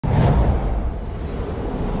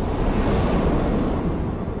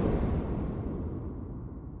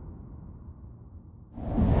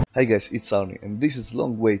Hi guys, it's Arnie and this is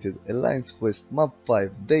long-awaited Alliance Quest Map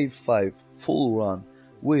 5 Day 5 full run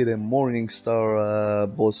with a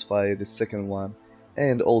Morningstar boss fight, the second one,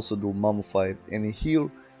 and also the Dormammu fight. And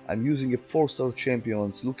here I'm using a 4-star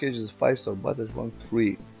champions, Luke Cage is a 5-star but at rank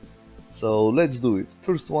 3. So let's do it.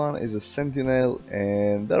 First one is a Sentinel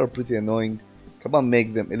and they are pretty annoying. Come on,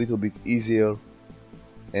 make them a little bit easier.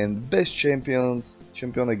 And best champion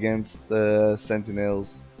against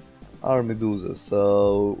Sentinels are Medusa.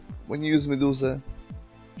 So when you use Medusa,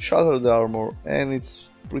 shatter the armor and it's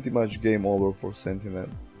pretty much game over for Sentinel.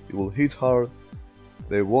 You will hit hard,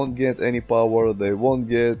 they won't get any power, they won't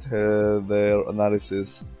get their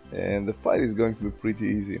analysis, and the fight is going to be pretty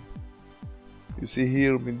easy. You see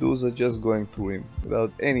here Medusa just going through him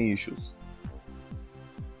without any issues.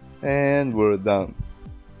 And we're done.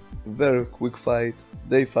 Very quick fight,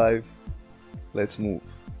 day 5, let's move.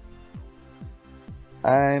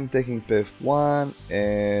 I'm taking path 1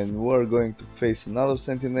 and we're going to face another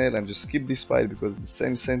Sentinel. I'm just skip this fight because it's the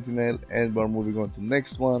same Sentinel and we're moving on to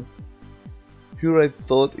next one. Here I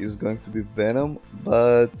thought is going to be Venom,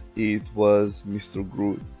 but it was Mr.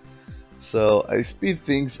 Groot. So I speed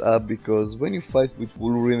things up because when you fight with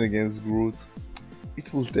Wolverine against Groot,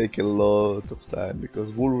 it will take a lot of time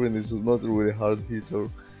because Wolverine is not a really hard hitter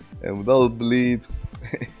and without bleed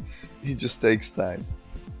it just takes time.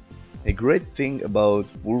 A great thing about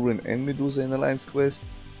Wolverine and Medusa in Alliance Quest,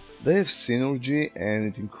 they have synergy and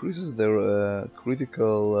it increases their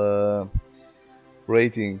critical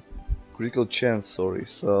chance, sorry.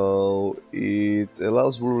 So it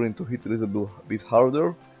allows Wolverine to hit a little bit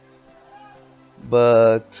harder,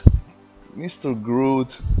 but Mr.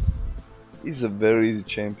 Groot is a very easy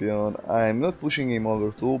champion. I'm not pushing him over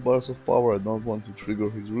 2 bars of power, I don't want to trigger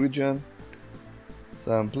his regen,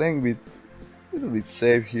 so I'm playing with a little bit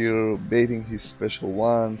safe here, baiting his special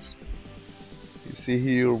ones. You see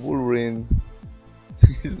here Wolverine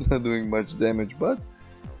is not doing much damage, but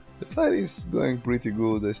the fight is going pretty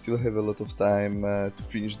good. I still have a lot of time to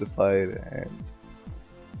finish the fight, and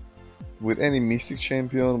with any Mystic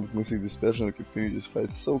champion, with Mystic Dispersion, I can finish this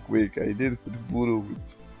fight so quick. I did it with Voodoo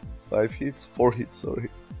with 4 hits, sorry,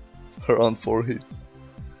 around 4 hits.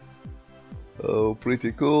 Oh,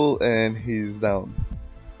 pretty cool, and he's down.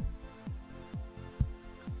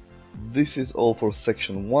 This is all for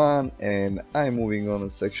section 1 and I'm moving on to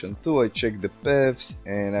section 2. I checked the paths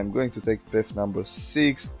and I'm going to take path number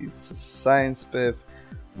 6. It's a science path.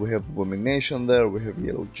 We have Abomination there, we have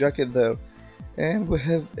Yellow Jacket there, and we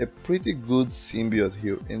have a pretty good symbiote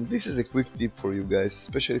here. And this is a quick tip for you guys,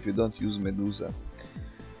 especially if you don't use Medusa.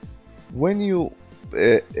 When you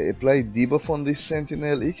apply debuff on this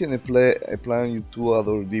Sentinel, he can apply on you 2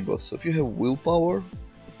 other debuffs. So if you have willpower,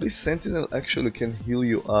 this Sentinel actually can heal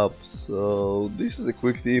you up, so this is a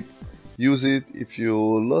quick tip. Use it. If you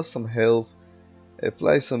lost some health,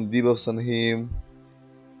 apply some debuffs on him.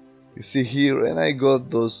 You see here, and I got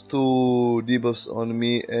those 2 debuffs on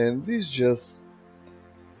me, and this just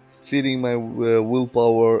feeding my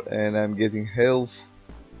willpower and I'm getting health.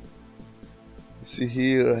 You see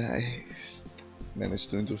here, I managed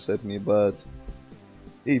to intercept me, but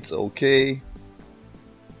it's okay.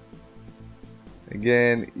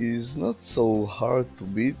 Again, it's not so hard to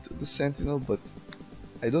beat the Sentinel, but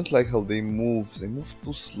I don't like how they move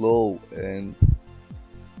too slow and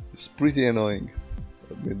it's pretty annoying.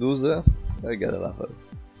 But Medusa, I gotta love her.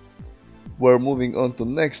 We're moving on to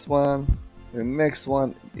next one. The next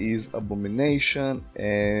one is Abomination,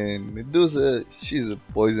 and Medusa, she's a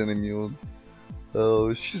poison immune,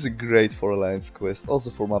 so she's great for Alliance Quest, also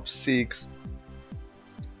for map 6,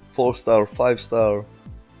 4-star, 5-star.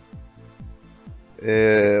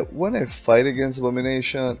 When I fight against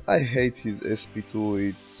Abomination, I hate his SP2,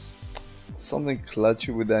 it's something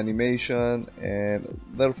clutchy with the animation, and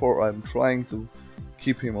therefore I'm trying to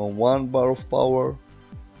keep him on 1 bar of power.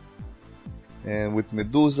 And with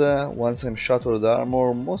Medusa, once I'm shatter the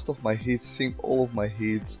armor, most of my hits, I think all of my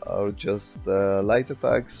hits are just light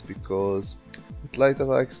attacks, because with light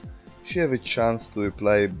attacks she have a chance to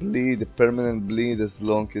apply bleed, a permanent bleed, as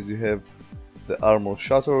long as you have the armor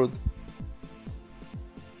shattered.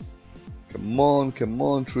 Come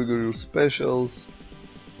on, trigger your specials.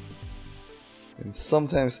 And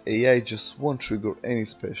sometimes AI just won't trigger any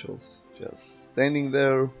specials, just standing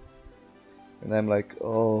there, and I'm like,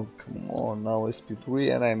 oh come on, now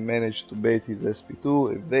SP3, and I managed to bait his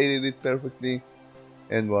SP2, evaded it perfectly,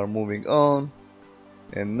 and we are moving on.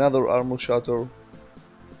 Another armor shatter,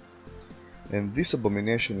 and this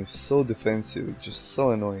Abomination is so defensive, it's just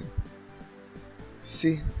so annoying.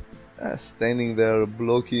 See, standing there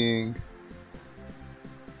blocking.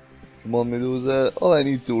 Come on, Medusa. All I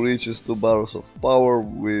need to reach is 2 bars of power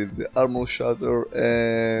with the armor shatter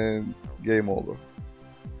and game over.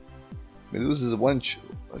 Medusa is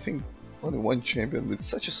I think only one champion with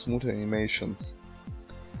such a smooth animations.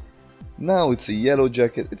 Now it's a yellow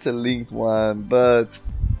jacket, it's a linked one, but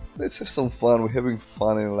let's have some fun. We're having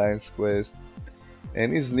fun in Alliance Quest.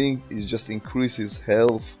 And his link is just increase his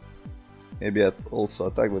health. Maybe also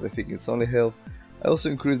attack, but I think it's only health. I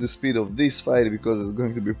also increase the speed of this fight because it's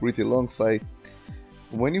going to be a pretty long fight.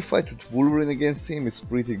 When you fight with Wolverine against him, it's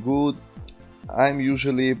pretty good. I'm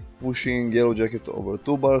usually pushing Yellow Jacket over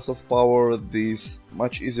 2 bars of power. This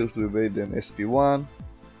much easier to evade than SP1. You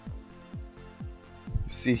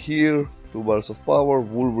see here, 2 bars of power,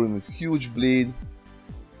 Wolverine with huge bleed.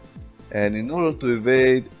 And in order to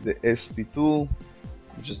evade the SP2,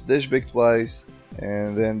 just dash back twice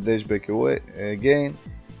and then dash back away again.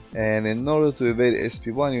 And in order to evade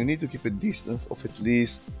SP1, you need to keep a distance of at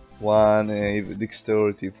least 1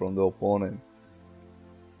 dexterity from the opponent.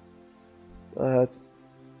 But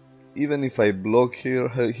even if I block here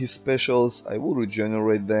his specials, I will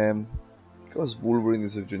regenerate them because Wolverine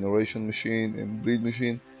is a regeneration machine and bleed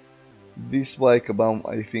machine. This Kabam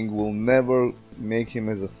I think will never make him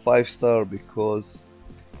as a 5-star because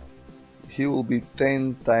he will be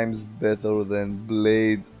 10 times better than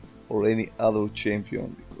Blade or any other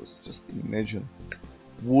champion. Because just imagine,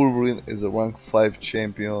 Wolverine is a rank 5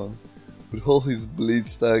 champion with all his bleed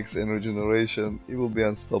stacks and regeneration, he will be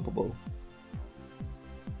unstoppable.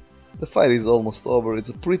 The fight is almost over. It's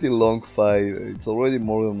a pretty long fight, it's already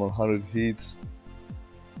more than 100 hits.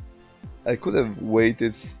 I could have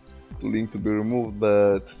waited to Link to be removed,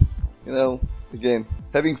 but you know, again,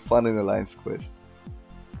 having fun in Alliance Quest.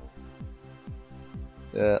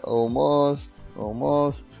 Almost.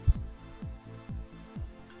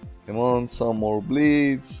 Come on, some more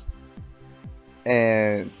bleeds.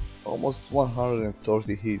 And almost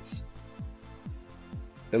 130 hits.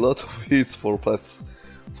 A lot of hits for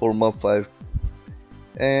map 5.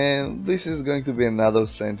 And this is going to be another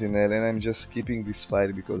Sentinel, and I'm just skipping this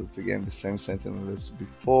fight because it's again the same Sentinel as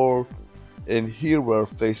before. And here we are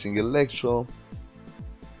facing Electro.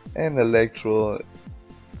 And Electro,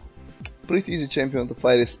 pretty easy champion to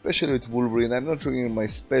fight, especially with Wolverine. I'm not triggering my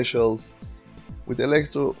specials. With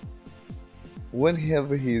Electro, when he have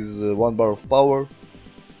his 1 bar of power,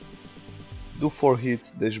 do 4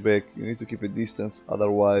 hits, dash back. You need to keep a distance,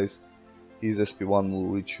 otherwise his SP1 will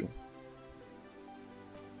reach you.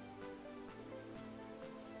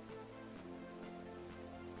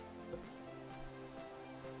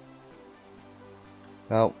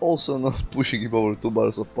 Now I'm also not pushing him over 2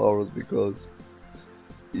 bars of power because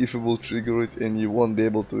if you will trigger it and you won't be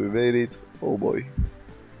able to evade it, oh boy,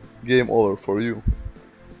 game over for you.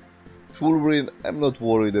 Wolverine, I'm not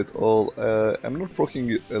worried at all. I'm not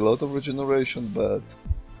proccing a lot of regeneration, but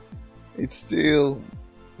it's still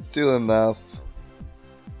enough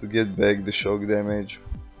to get back the shock damage.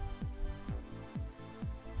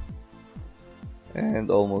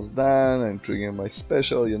 And almost done. I'm triggering my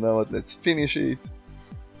special. You know what? Let's finish it.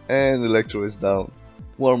 And Electro is down.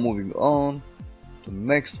 We're moving on to the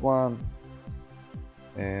next one.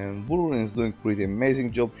 And Wolverine is doing pretty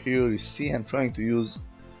amazing job here. You see, I'm trying to use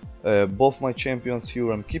both my champions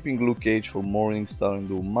here. I'm keeping Luke Cage for Morningstar and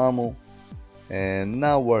Dormammu. And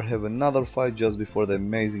now we'll have another fight just before the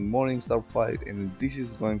amazing Morningstar fight, and this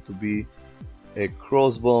is going to be a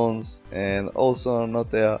Crossbones, and also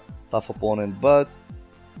not a tough opponent, but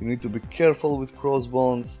you need to be careful with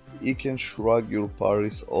Crossbones. He can shrug your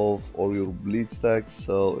parries off or your bleed stacks,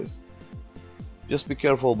 so just be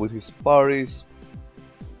careful with his parries,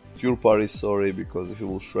 your parries, sorry, because if you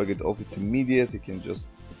will shrug it off, it's immediate. He can just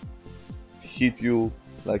hit you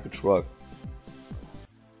like a truck.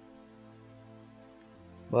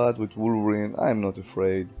 But with Wolverine, I'm not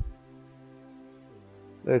afraid.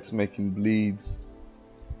 Let's make him bleed.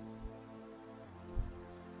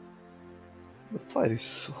 The fight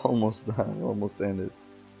is almost done, almost ended.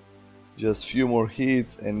 Just few more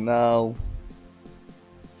hits and now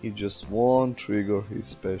he just won't trigger his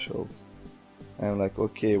specials. I'm like,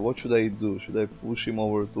 okay, what should I do? Should I push him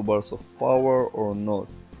over 2 bars of power or not?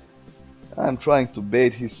 I'm trying to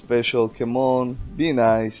bait his special. Come on, be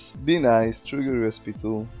nice, trigger your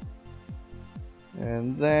SP2.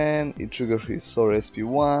 And then it triggers his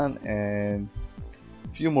SP1 and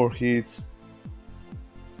few more hits.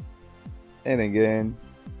 And again.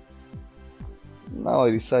 Now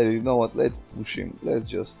I decided, you know what, let's push him, let's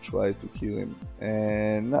just try to kill him.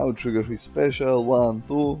 And now trigger his special, 1,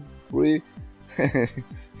 2, 3.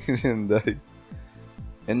 He didn't die.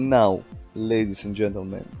 And now, ladies and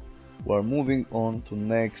gentlemen, we are moving on to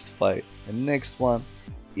next fight. And next one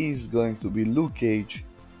is going to be Luke Cage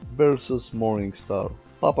versus Morningstar.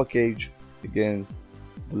 Papa Cage against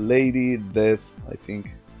the Lady Death, I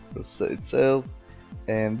think itself.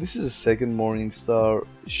 And this is a second Morningstar.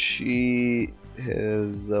 She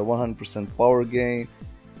has 100% power gain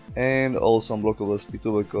and also unblockable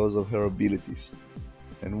SP2 because of her abilities.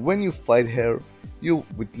 And when you fight her,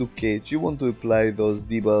 with Luke Cage, you want to apply those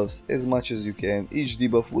debuffs as much as you can. Each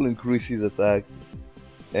debuff will increase his attack,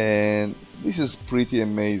 and this is pretty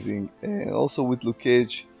amazing. And also with Luke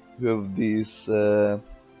Cage, you have this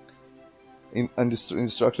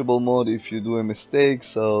indestructible mode if you do a mistake,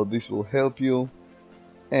 so this will help you.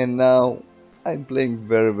 And now I'm playing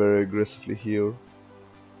very aggressively here.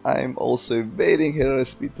 I'm also evading her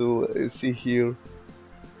SP2, you see here.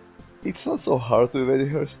 It's not so hard to evade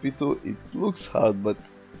her SP2, it looks hard, but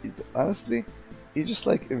honestly, it's just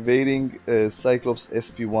like evading Cyclops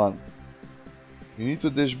SP1. You need to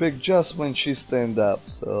dash back just when she stands up,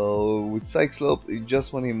 so with Cyclops, it's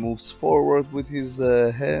just when he moves forward with his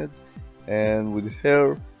head, and with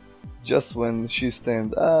her, just when she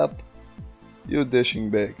stands up, you're dashing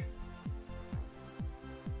back.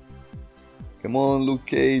 Come on, Luke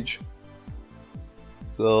Cage.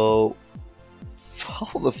 So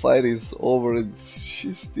how the fight is over,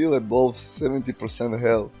 she's still above 70%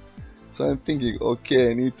 health. So I'm thinking,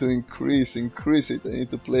 okay, I need to increase it. I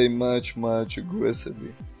need to play much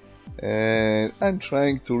aggressively. And I'm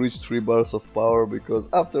trying to reach 3 bars of power, because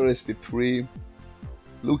after SP3,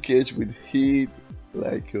 Luke Cage will hit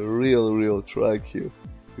like a real truck here.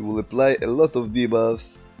 He will apply a lot of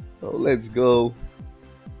debuffs. So let's go.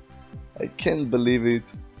 I can't believe it.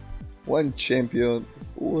 One champion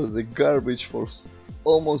who was a garbage for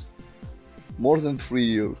almost more than 3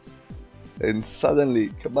 years, and suddenly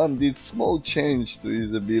Kabam did small change to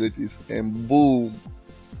his abilities, and boom,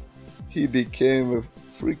 he became a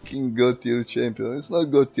freaking God tier champion. It's not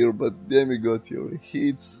God tier, but demi-God tier. He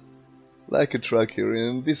hits like a truck here.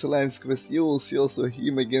 And in this alliance quest you will see also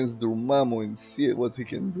him against Dormammu and see what he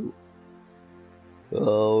can do.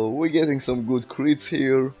 We're getting some good crits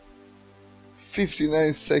here.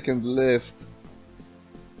 59 seconds left.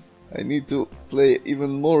 I need to play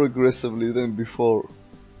even more aggressively than before.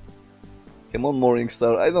 Come on,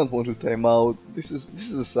 Morningstar, I don't want to time out. This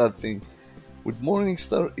is a sad thing. With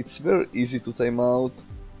Morningstar, it's very easy to time out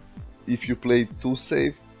if you play too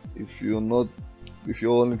safe. If you're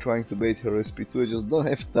only trying to bait her SP2, you just don't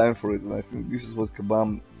have time for it. And I think this is what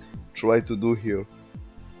Kabam tried to do here.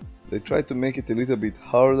 They tried to make it a little bit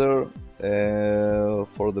harder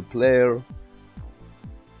for the player.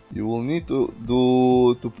 You will need to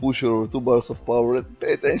push your 2 bars of power.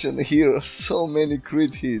 Pay attention here, so many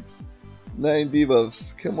crit hits. 9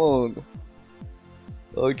 debuffs, come on.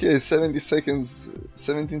 Okay, 17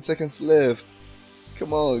 seconds left.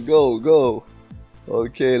 Come on, go.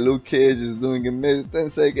 Okay, Luke Cage is doing amazing. 10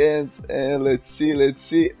 seconds, and let's see,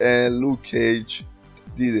 and Luke Cage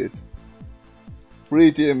did it.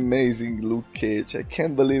 Pretty amazing, Luke Cage. I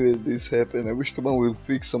can't believe it, this happened. I wish Kabam will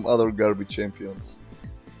fix some other garbage champions.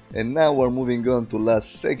 And now we're moving on to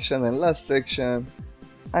last section, and last section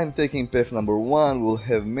I'm taking path number 1. We'll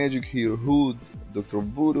have Magic here, Hood, Dr.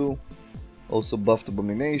 Voodoo, also Buffed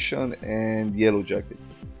Abomination, and Yellow Jacket.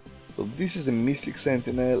 So this is a Mystic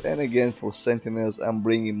Sentinel, and again for Sentinels I'm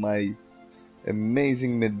bringing my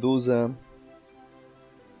amazing Medusa.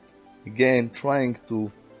 Again trying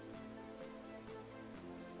to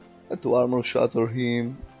armor shatter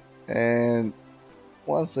him, and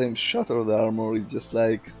once I shatter the armor, it's just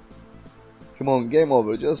like, come on, game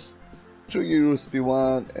over, just trigger your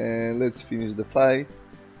SP1 and let's finish the fight.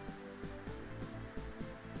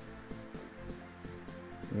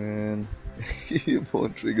 And he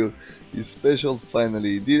won't trigger his special,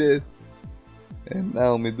 finally he did it. And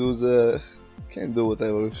now Medusa can do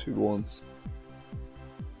whatever she wants.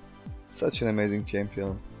 Such an amazing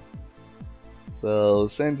champion. So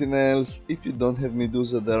Sentinels, if you don't have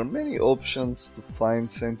Medusa, there are many options to find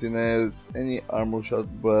Sentinels. Any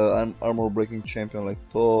armor breaking champion like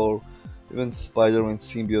Thor, even Spider-Man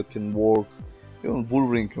Symbiote can work. Even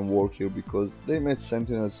Wolverine can work here because they made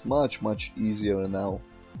Sentinels much easier now.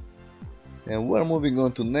 And we're moving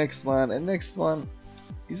on to next one, and next one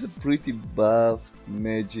is a pretty buff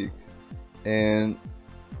Magic, and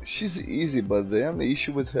she's easy, but the only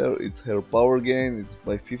issue with her is her power gain. It's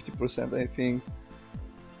by 50%, I think.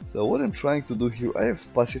 So what I'm trying to do here, I have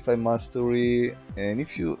Pacify Mastery, and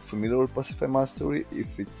if you're familiar with Pacify Mastery,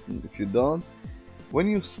 if you don't, when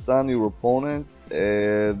you stun your opponent,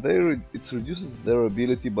 it reduces their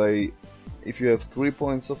ability by, if you have 3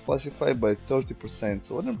 points of Pacify, by 30%.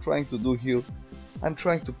 So what I'm trying to do here I'm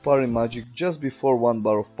trying to parry magic just before 1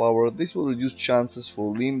 bar of power. This will reduce chances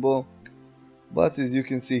for limbo, but as you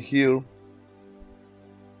can see here,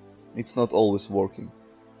 it's not always working.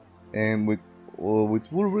 And with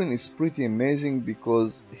Wolverine it's pretty amazing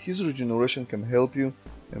because his regeneration can help you,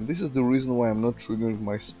 and this is the reason why I'm not triggering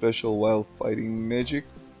my special while fighting magic.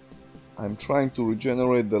 I'm trying to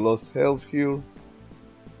regenerate the lost health here,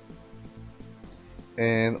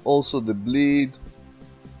 and also the bleed.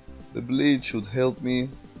 The bleed should help me.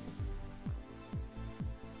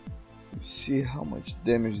 You see how much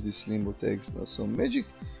damage this limbo takes now. So magic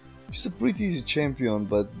is a pretty easy champion,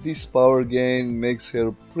 but this power gain makes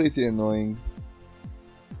her pretty annoying.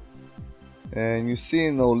 And you see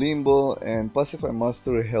no limbo, and Pacify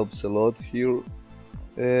Mastery helps a lot here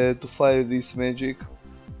to fight this magic.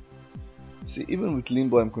 See, even with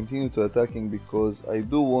limbo I'm continuing to attacking because I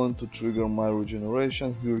do want to trigger my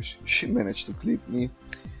regeneration. Here she managed to clip me,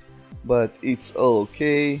 but it's all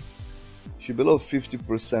okay. She below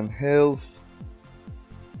 50% health.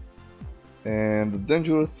 And the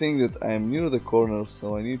dangerous thing that I am near the corner,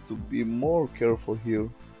 so I need to be more careful here.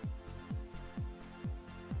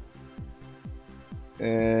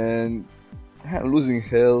 And I'm losing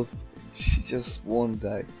health, she just won't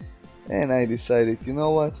die. And I decided, you know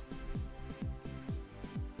what?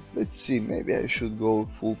 Let's see, maybe I should go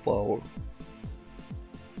full power.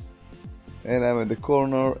 And I'm at the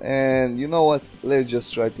corner, and you know what? Let's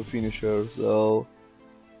just try to finish her. So,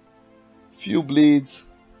 few bleeds,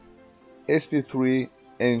 SP3,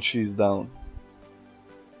 and she's down.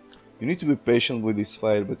 You need to be patient with this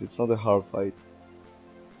fight, but it's not a hard fight.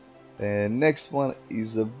 And next one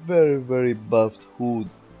is a very buffed Hood.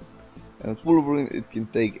 And with Wolverine it can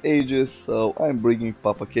take ages, so I'm bringing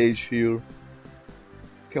Papa Cage here.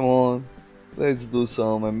 Come on, let's do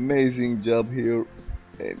some amazing job here.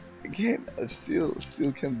 And again, I still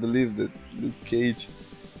can't believe that Luke Cage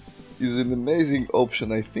is an amazing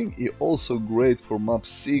option. I think he also great for map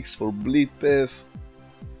 6 for bleed path.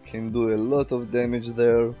 Can do a lot of damage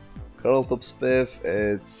there. Carltop's path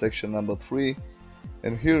at section number 3.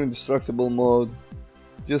 And here in Indestructible mode,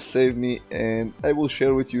 just save me, and I will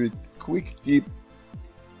share with you a quick tip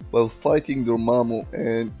while fighting Dormammu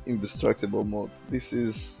and Indestructible mode. This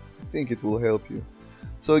is, I think it will help you.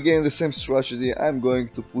 So again, the same strategy. I'm going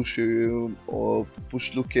to push you or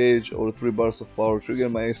push Luke Cage or 3 bars of power, trigger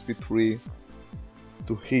my SP3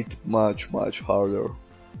 to hit much harder.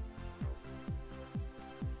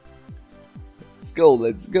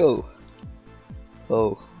 Let's go.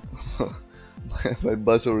 Oh. My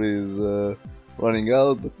battery is running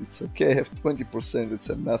out, but it's okay. I have 20%, it's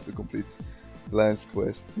enough to complete Alliance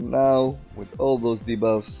quest. Now, with all those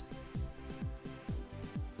debuffs,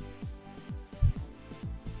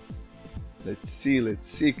 let's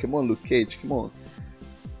see, come on Luke Cage, come on.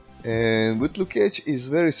 And with Luke Cage is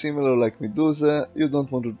very similar like Medusa. You don't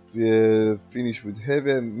want to finish with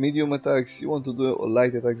heavy and medium attacks, you want to do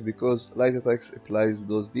light attacks because light attacks applies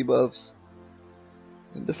those debuffs.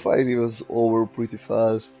 And the fight was over pretty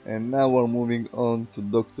fast, and now we're moving on to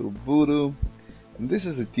Dr. Voodoo, and this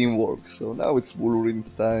is a teamwork, so now it's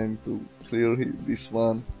Wolverine's time to clear this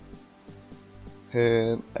one.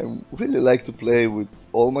 And I really like to play with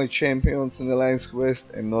all my champions in Alliance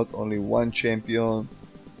Quest and not only one champion,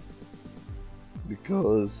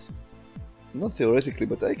 because, not theoretically,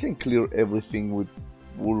 but I can clear everything with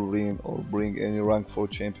Wolverine or bring any rank 4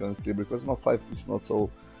 champion clear, because map 5 is not so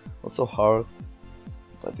hard.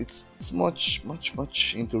 But it's much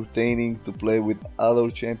entertaining to play with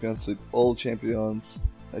other champions, with all champions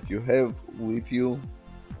that you have with you.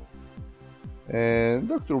 And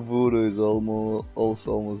Dr. Voodoo is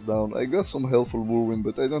also almost down. I got some helpful Wolverine,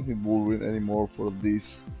 but I don't need Wolverine anymore for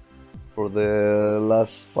this, for the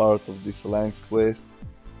last part of this Alliance quest.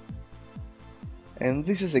 And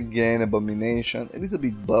this is again Abomination, a little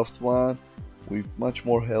bit buffed one, with much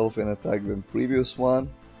more health and attack than previous one.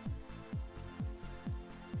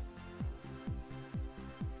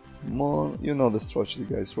 More, you know the strategy,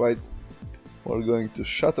 guys, right? We're going to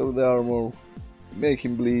shatter the armor, make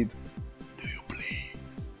him bleed. Do you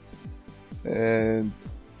bleed? And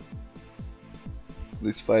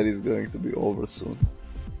this fight is going to be over soon.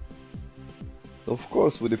 Of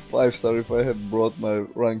course, with a 5-star, if I had brought my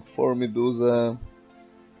rank 4 Medusa,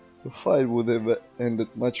 the fight would have ended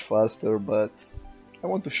much faster, but I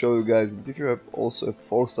want to show you guys that if you have also a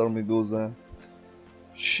 4-star Medusa,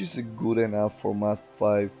 she's good enough for map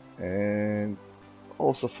 5 and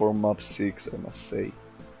also for map 6, I must say.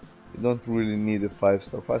 You don't really need a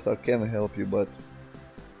 5-star. 5-star can help you, but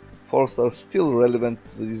 4-star still relevant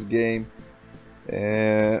to this game.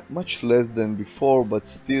 Much less than before, but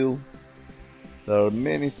still there are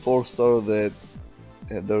many 4-star that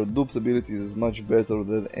their duped ability is much better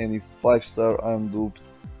than any 5-star unduped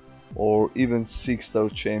or even 6-star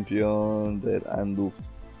champion that unduped.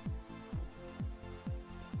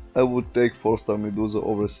 I would take 4-star Medusa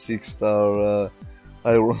over 6-star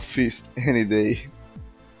Iron Fist any day.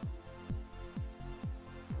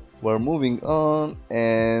 We're moving on,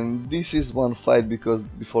 and this is one fight because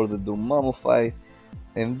before the Dormammu fight,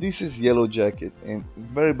 and this is Yellow Jacket, and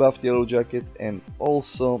very buffed Yellow Jacket, and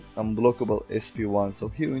also unblockable SP1, so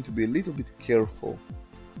here you need to be a little bit careful.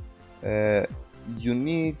 You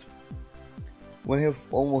need, when you have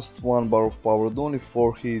almost 1 bar of power, do only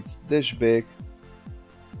 4 hits, dash back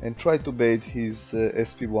and try to bait his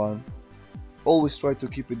SP1. Always try to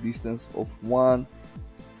keep a distance of 1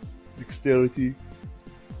 dexterity.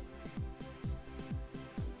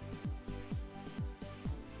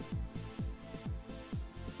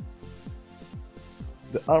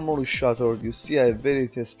 The armor is shattered, you see I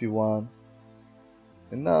evaded SP1,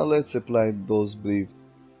 and now let's apply those bleeds.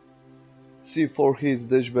 See 4 hits,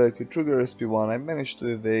 dash back, you trigger SP1, I managed to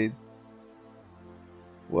evade.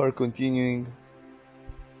 We are continuing,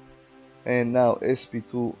 and now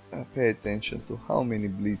SP2, pay attention to how many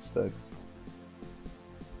bleed stacks.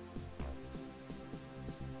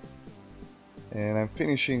 And I'm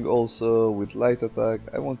finishing also with light attack,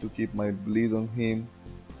 I want to keep my bleed on him.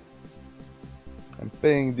 I'm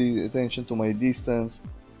paying the attention to my distance.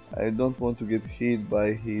 I don't want to get hit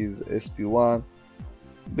by his SP1.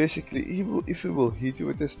 Basically, if he will hit you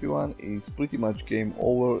with SP1, it's pretty much game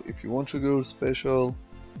over. If you want trigger special,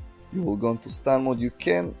 you will go into stun mode. You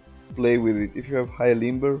can play with it. If you have high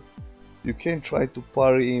limber, you can try to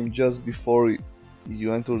parry him just before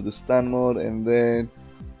you enter the stun mode, and then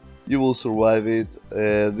you will survive it.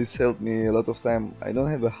 This helped me a lot of time. I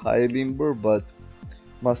don't have a high limber but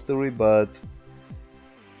mastery, but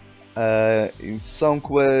in some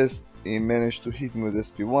quest he managed to hit me with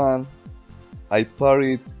SP1. I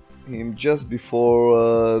parried him just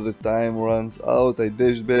before the time runs out. I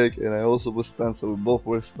dashed back and I also was stunned, so we both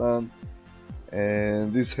were stunned,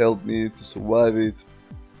 and this helped me to survive it.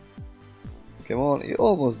 Come on, he's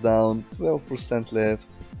almost down, 12% left.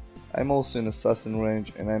 I'm also in assassin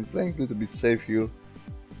range and I'm playing a little bit safe here.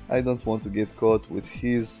 I don't want to get caught with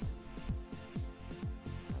his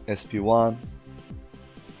SP1.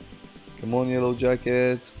 Come on, Yellow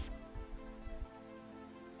Jacket.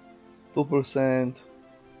 2%.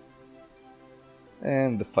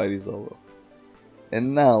 And the fight is over.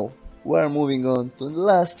 And now we are moving on to the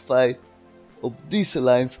last fight of this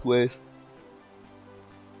alliance quest.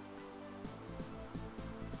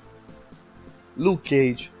 Luke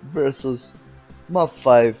Cage versus map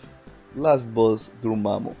 5 last boss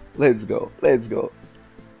Dormammu. Let's go, let's go.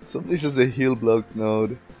 So this is a heal block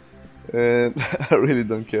node, and I really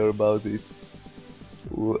don't care about it.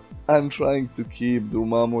 I'm trying to keep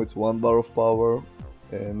Dormammu at 1 bar of power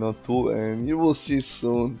and not 2, and you will see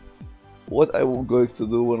soon what I will going to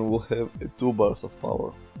do when we'll have 2 bars of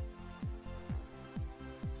power.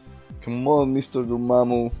 Come on, Mr.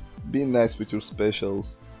 Dormammu, be nice with your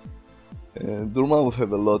specials. Dormammu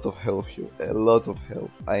have a lot of health here, a lot of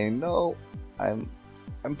health. I know, I'm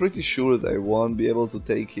pretty sure that I won't be able to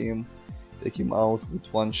take him out with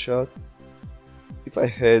one shot. If I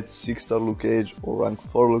had 6-star Luke Cage or rank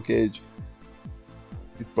 4 Luke Cage,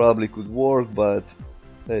 it probably could work, but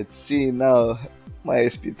let's see now. My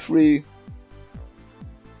SP3,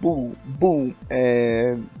 boom, boom,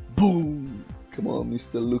 and boom. Come on,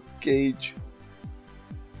 Mr. Luke Cage.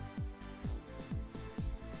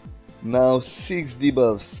 Now 6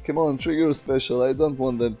 debuffs. Come on, trigger special. I don't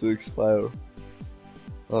want them to expire.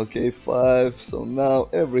 Okay, 5. So now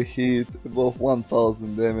every hit above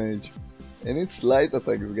 1000 damage. And it's light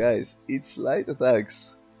attacks, guys. It's light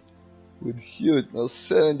attacks. With huge, now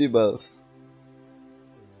 7 debuffs.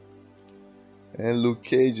 And Luke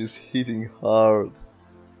Cage is hitting hard.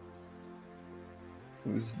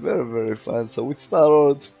 It's very, very fun. So with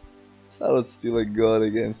Star-Lord still a god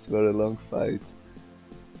against very long fights.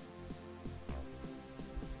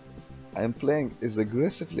 I'm playing as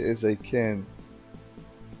aggressively as I can,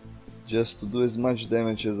 just to do as much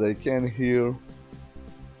damage as I can here.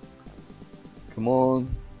 Come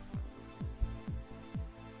on.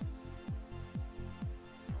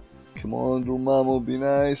 Come on, Dormammu, be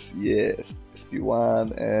nice. Yes,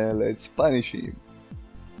 SP1, and let's punish him.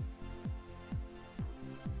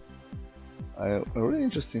 I'm really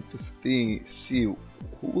interested to see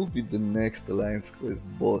who will be the next Alliance Quest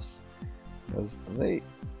boss, because they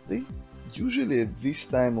usually at this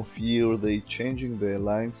time of year they changing the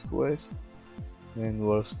Alliance Quest, and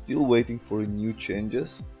we're still waiting for new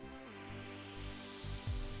changes.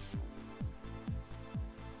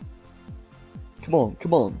 Come on,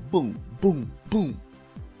 come on. Boom, boom, boom.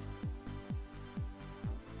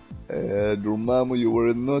 Dormammu, you were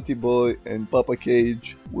a naughty boy and Papa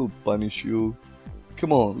Cage will punish you.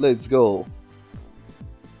 Come on, let's go.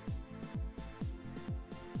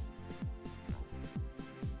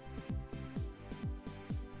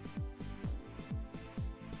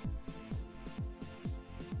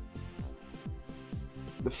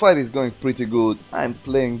 The fight is going pretty good. I'm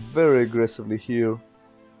playing very aggressively here.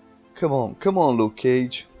 Come on, Luke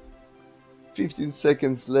Cage. 15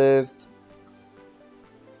 seconds left.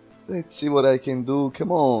 Let's see what I can do.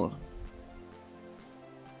 Come on.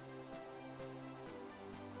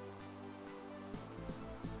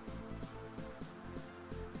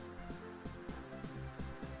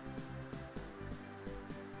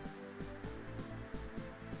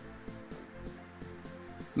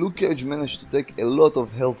 Luke Cage managed to take a lot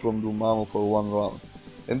of help from Dormammu for one round.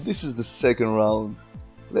 And this is the second round.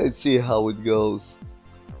 Let's see how it goes.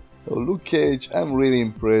 So Luke Cage, I'm really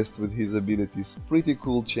impressed with his abilities. Pretty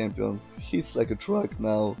cool champion. Hits like a truck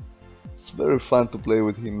now. It's very fun to play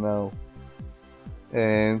with him now.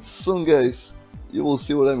 And soon guys, you will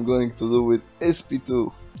see what I'm going to do with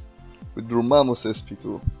SP2. With Dormammu's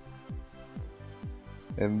SP2.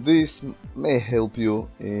 And this may help you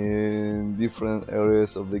in different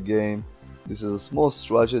areas of the game. This is a small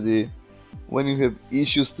strategy. When you have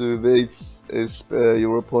issues to evade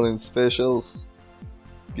your opponent's specials,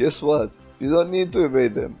 guess what? You don't need to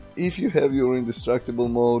evade them if you have your indestructible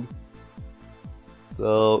mode.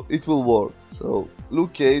 So it will work. So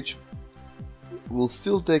Luke Cage will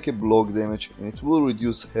still take a block damage and it will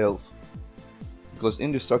reduce health because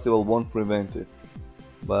indestructible won't prevent it.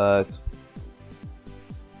 But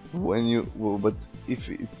if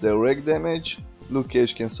it's direct damage, Luke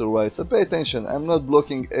Cage can survive. So pay attention, I'm not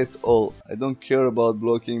blocking at all. I don't care about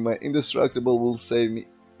blocking. My indestructible will save me.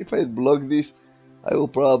 If I block this, I will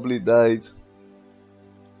probably die.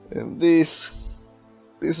 And this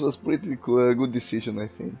was pretty cool, a good decision, I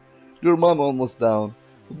think. Dormammu almost down.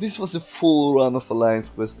 This was a full run of Alliance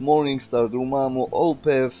Quest. Morningstar, Dormammu, all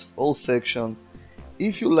paths, all sections.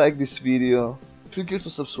 If you like this video, click here to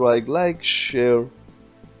subscribe, like, share.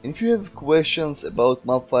 And if you have questions about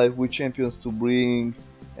map 5, which champions to bring,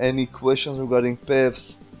 any questions regarding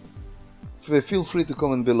paths, feel free to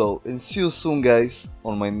comment below. And see you soon guys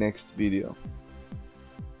on my next video.